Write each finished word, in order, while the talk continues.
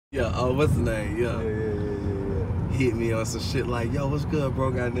Yeah, oh, what's the name? Yeah. Hit me on some shit like, yo, what's good, bro?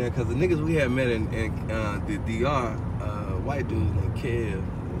 Goddamn, because the niggas we had met in the DR, white dudes named Kev,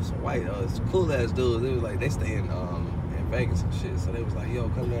 some white, cool ass dudes. They was like, they stay in Vegas and shit. So they was like, yo,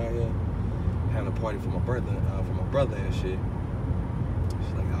 come down here, having a party for my brother and shit.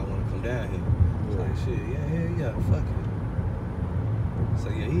 She's like, I want to come down here. I was like, shit, yeah, fuck it. So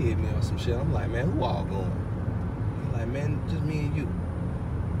yeah, he hit me on some shit. I'm like, man, who all going? He's like, man, just me and you.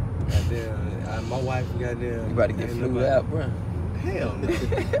 Goddamn, my wife, goddamn. You about to get flued out, bro? Hell no.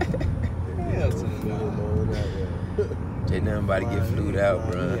 Hell to the no. Ain't nothing about to get flued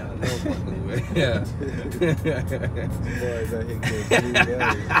out, bro. Yeah, no fucking way. Yeah.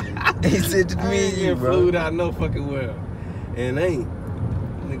 He said to me and you, bro. Flued out no fucking well. And ain't.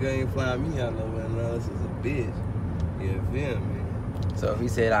 Nigga ain't flying me out nowhere. No, this is a bitch. Yeah, feel me. So if he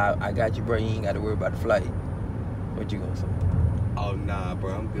said, I got you, bro, you ain't got to worry about the flight, what you gonna say? Oh, nah,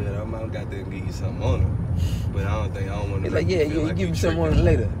 bro, I'm good. I'm got to give you something on him. But I don't want to. He's like, yeah, you give me something on it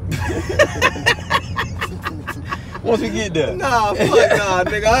later. Once we get there. Nah, fuck nah,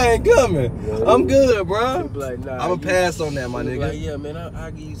 nigga, I ain't coming. Yeah, I'm good, bro. Like, nah, I'ma pass on that, my nigga. Like, yeah, man,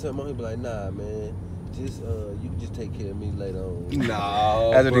 I'll give you something on. He'll be like, nah, man. Just you can just take care of me later on.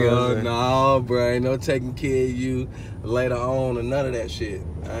 No, bro, ain't no taking care of you later on or none of that shit.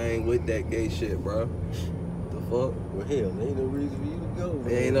 I ain't with that gay shit, bro. The fuck? Well, hell, there ain't no reason for you to go.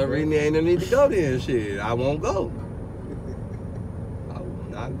 Man, ain't no need to go there and shit. I won't go. I will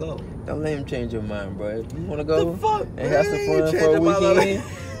not go. Don't let him change your mind, bro. If you wanna go the fuck, and have some fun for a weekend,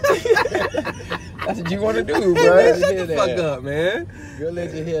 that's what you wanna do, bro. Shut the fuck up, man. Go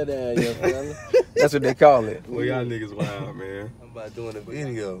let your hair down, young fella. That's what they call it. Well, y'all niggas wild, man. I'm about doing a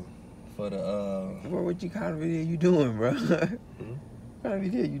video for the Bro, what kind of video you doing, bro? What kind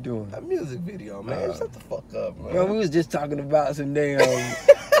of video you doing? A music video, man. Shut the fuck up, man. Bro, we was just talking about some damn. Hey,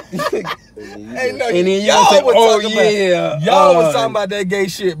 no, and then y'all said, was oh talking yeah, about, y'all was talking about that gay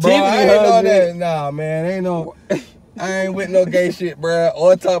shit, bro. I ain't know that. Nah, man, I ain't with no gay shit, bro.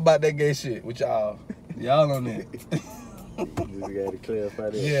 Or talk about that gay shit with y'all. Y'all on that. You gotta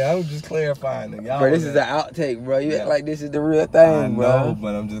clarify that. Yeah, I'm just clarifying it. Bro, this is an outtake, bro. You act like this is the real thing, bro. I know,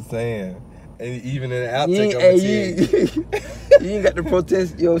 but I'm just saying. And even in the outtake, you ain't got to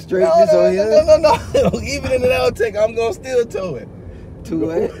protest your straightness on here. No. Even in the outtake, I'm gonna still to it.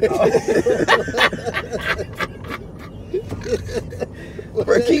 To it?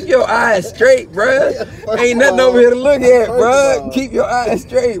 Bro, keep your eyes straight, bro. Ain't nothing over here to look at, bro. Keep your eyes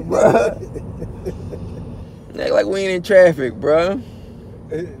straight, bro. Act like we ain't in traffic, bro.